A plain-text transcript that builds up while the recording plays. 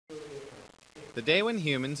The day when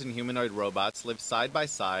humans and humanoid robots live side by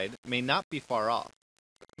side may not be far off.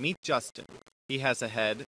 Meet Justin. He has a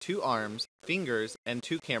head, 2 arms, fingers, and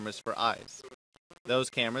 2 cameras for eyes. Those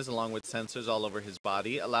cameras, along with sensors all over his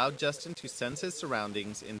body, allow Justin to sense his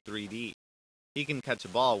surroundings in 3D. He can catch a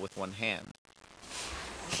ball with one hand.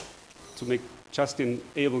 To make Justin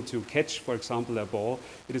able to catch, for example, a ball,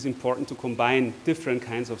 it is important to combine different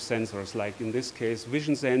kinds of sensors, like in this case,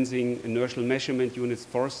 vision sensing, inertial measurement units,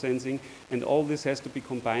 force sensing, and all this has to be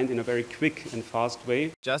combined in a very quick and fast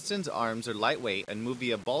way. Justin's arms are lightweight and move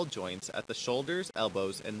via ball joints at the shoulders,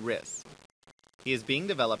 elbows, and wrists. He is being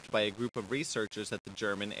developed by a group of researchers at the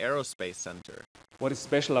German Aerospace Center. What is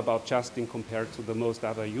special about Justin compared to the most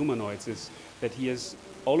other humanoids is that he has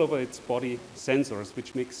all over its body sensors,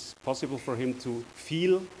 which makes possible for him to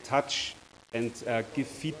feel, touch, and give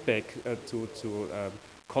feedback to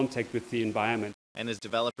contact with the environment. And his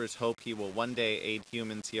developers hope he will one day aid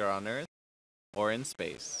humans here on Earth or in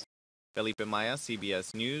space. Felipe Maya,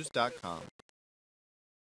 CBSNews.com.